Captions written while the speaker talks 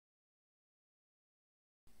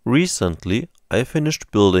Recently, I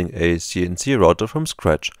finished building a CNC router from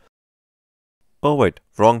scratch. Oh wait,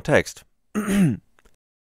 wrong text.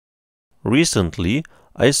 Recently,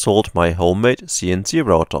 I sold my homemade CNC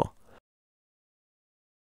router.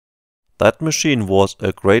 That machine was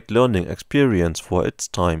a great learning experience for its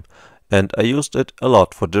time, and I used it a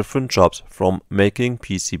lot for different jobs, from making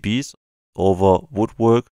PCBs over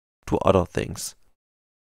woodwork to other things.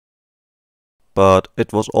 But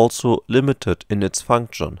it was also limited in its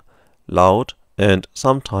function, loud and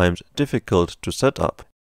sometimes difficult to set up,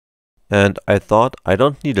 and I thought I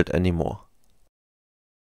don't need it anymore.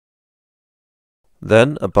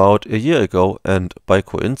 Then, about a year ago, and by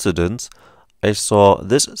coincidence, I saw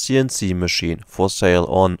this CNC machine for sale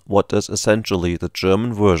on what is essentially the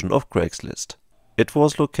German version of Craigslist. It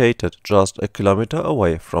was located just a kilometer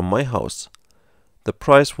away from my house. The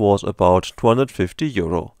price was about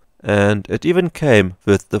 €250, and it even came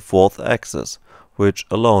with the fourth axis, which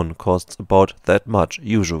alone costs about that much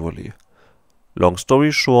usually. Long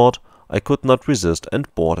story short, I could not resist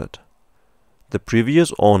and bought it. The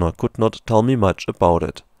previous owner could not tell me much about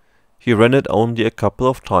it. He ran it only a couple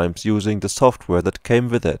of times using the software that came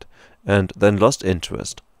with it, and then lost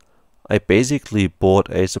interest. I basically bought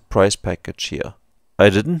a surprise package here. I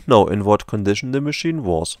didn't know in what condition the machine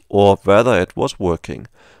was, or whether it was working,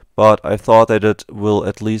 but I thought that it will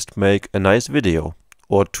at least make a nice video,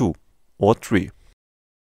 or two, or three.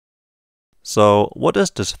 So, what is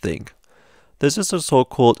this thing? This is a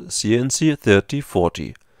so-called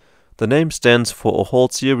CNC3040. The name stands for a whole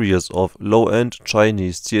series of low-end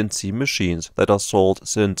Chinese CNC machines that are sold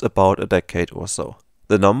since about a decade or so.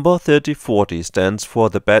 The number 3040 stands for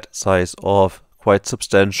the bed size of quite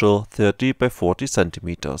substantial 30 by 40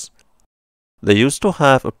 centimeters. They used to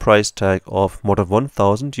have a price tag of more than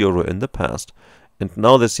 €1,000 in the past, and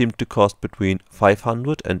now they seem to cost between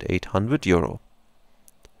 €500 and €800.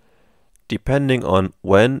 Depending on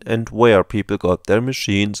when and where people got their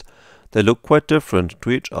machines, they look quite different to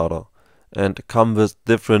each other, and come with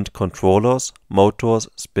different controllers, motors,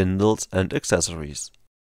 spindles and accessories.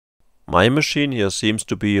 My machine here seems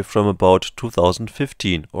to be from about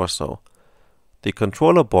 2015 or so. The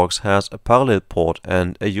controller box has a parallel port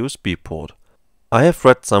and a USB port. I have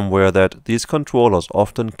read somewhere that these controllers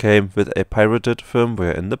often came with a pirated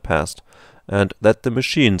firmware in the past, and that the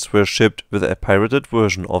machines were shipped with a pirated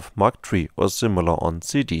version of Mark III or similar on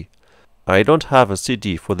CD. I don't have a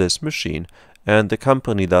CD for this machine, and the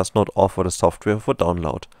company does not offer the software for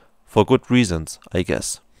download. For good reasons, I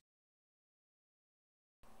guess.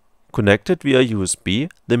 Connected via USB,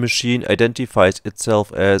 the machine identifies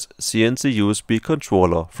itself as CNC USB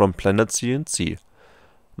controller from Planet CNC.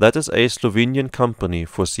 That is a Slovenian company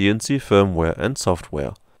for CNC firmware and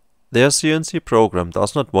software. Their CNC program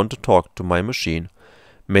does not want to talk to my machine.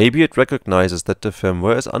 Maybe it recognizes that the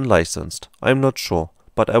firmware is unlicensed, I'm not sure,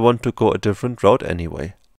 but I want to go a different route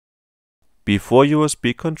anyway. Before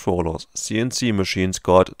USB controllers, CNC machines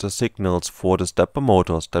got the signals for the stepper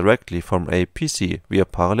motors directly from a PC via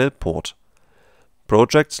parallel port.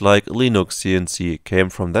 Projects like Linux CNC came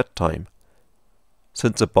from that time.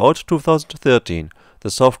 Since about 2013, the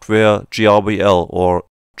software GRBL or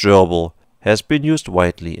Gerbil has been used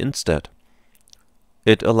widely instead.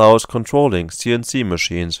 It allows controlling CNC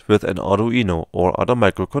machines with an Arduino or other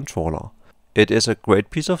microcontroller. It is a great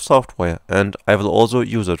piece of software, and I will also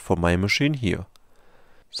use it for my machine here.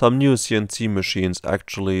 Some new CNC machines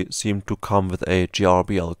actually seem to come with a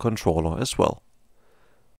GRBL controller as well.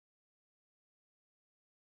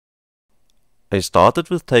 I started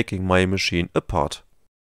with taking my machine apart.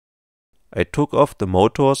 I took off the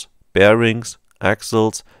motors, bearings,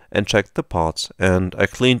 axles and checked the parts, and I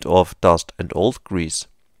cleaned off dust and old grease.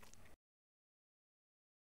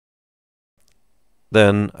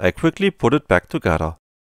 Then I quickly put it back together.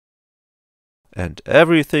 And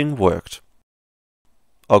everything worked.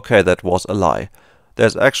 Okay, that was a lie.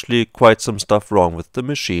 There's actually quite some stuff wrong with the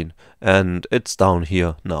machine, and it's down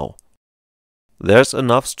here now. There's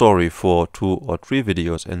enough story for 2 or 3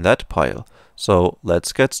 videos in that pile, so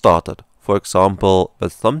let's get started, for example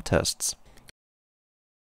with some tests.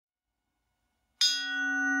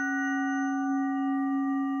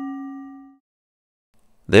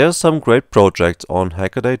 There are some great projects on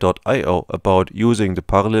hackaday.io about using the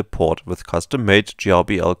parallel port with custom-made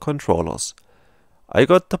GRBL controllers. I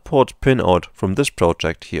got the port pinout from this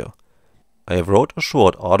project here. I wrote a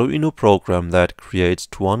short Arduino program that creates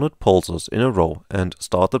 200 pulses in a row and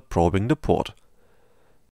started probing the port.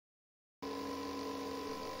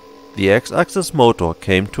 The X-axis motor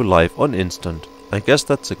came to life on instant. I guess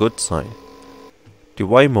that's a good sign. The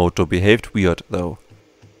Y motor behaved weird though.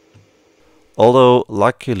 Although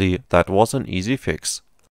luckily that was an easy fix.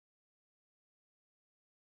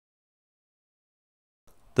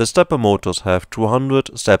 The stepper motors have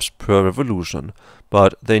 200 steps per revolution,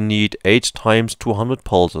 but they need 8 times 200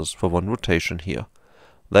 pulses for one rotation here.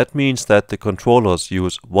 That means that the controllers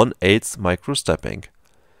use 1/8 microstepping.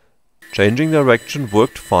 Changing direction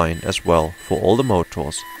worked fine as well for all the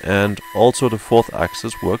motors, and also the fourth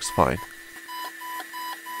axis works fine.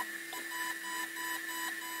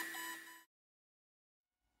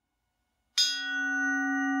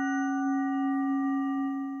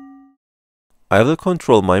 I will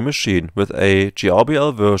control my machine with a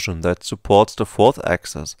GRBL version that supports the fourth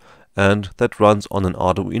axis and that runs on an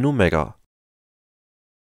Arduino Mega.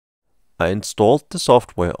 I installed the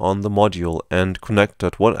software on the module and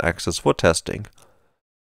connected one axis for testing.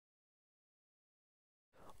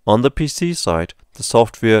 On the PC side, the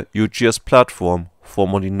software UGS platform,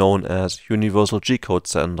 formerly known as Universal G-Code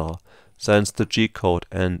Sender, sends the G-code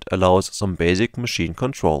and allows some basic machine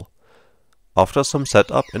control. After some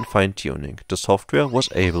setup and fine-tuning, the software was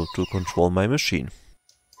able to control my machine.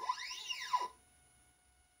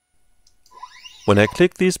 When I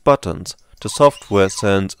click these buttons, the software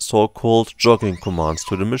sends so-called jogging commands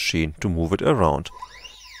to the machine to move it around.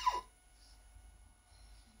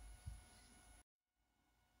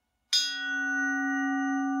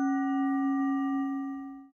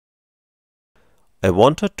 I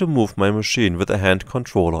wanted to move my machine with a hand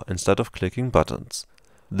controller instead of clicking buttons.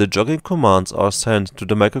 The jogging commands are sent to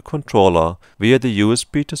the microcontroller via the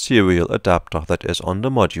USB to serial adapter that is on the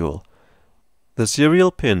module. The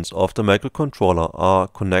serial pins of the microcontroller are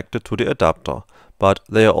connected to the adapter, but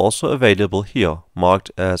they are also available here, marked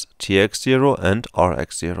as TX0 and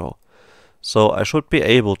RX0. So I should be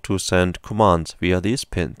able to send commands via these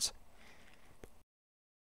pins.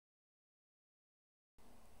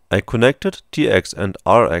 I connected TX and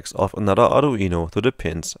RX of another Arduino to the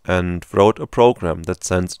pins and wrote a program that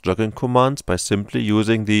sends jogging commands by simply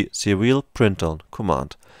using the serial println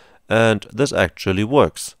command, and this actually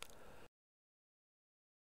works.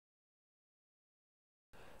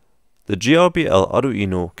 The GRBL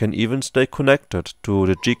Arduino can even stay connected to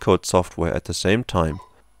the G-code software at the same time,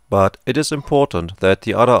 but it is important that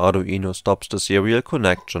the other Arduino stops the serial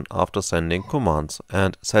connection after sending commands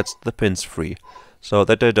and sets the pins free, so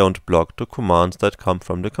that they don't block the commands that come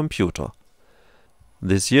from the computer.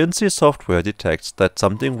 The CNC software detects that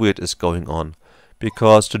something weird is going on,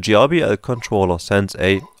 because the GRBL controller sends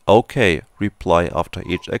a OK reply after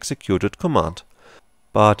each executed command.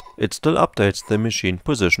 But it still updates the machine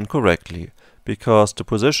position correctly, because the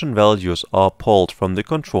position values are pulled from the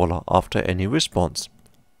controller after any response.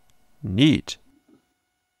 Neat!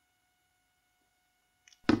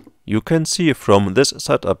 You can see from this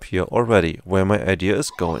setup here already where my idea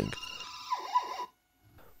is going.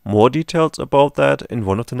 More details about that in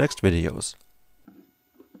one of the next videos.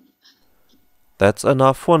 That's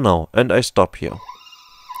enough for now, and I stop here.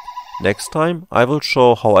 Next time I will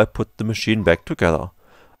show how I put the machine back together.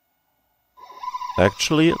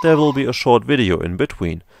 Actually, there will be a short video in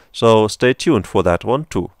between, so stay tuned for that one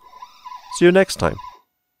too. See you next time.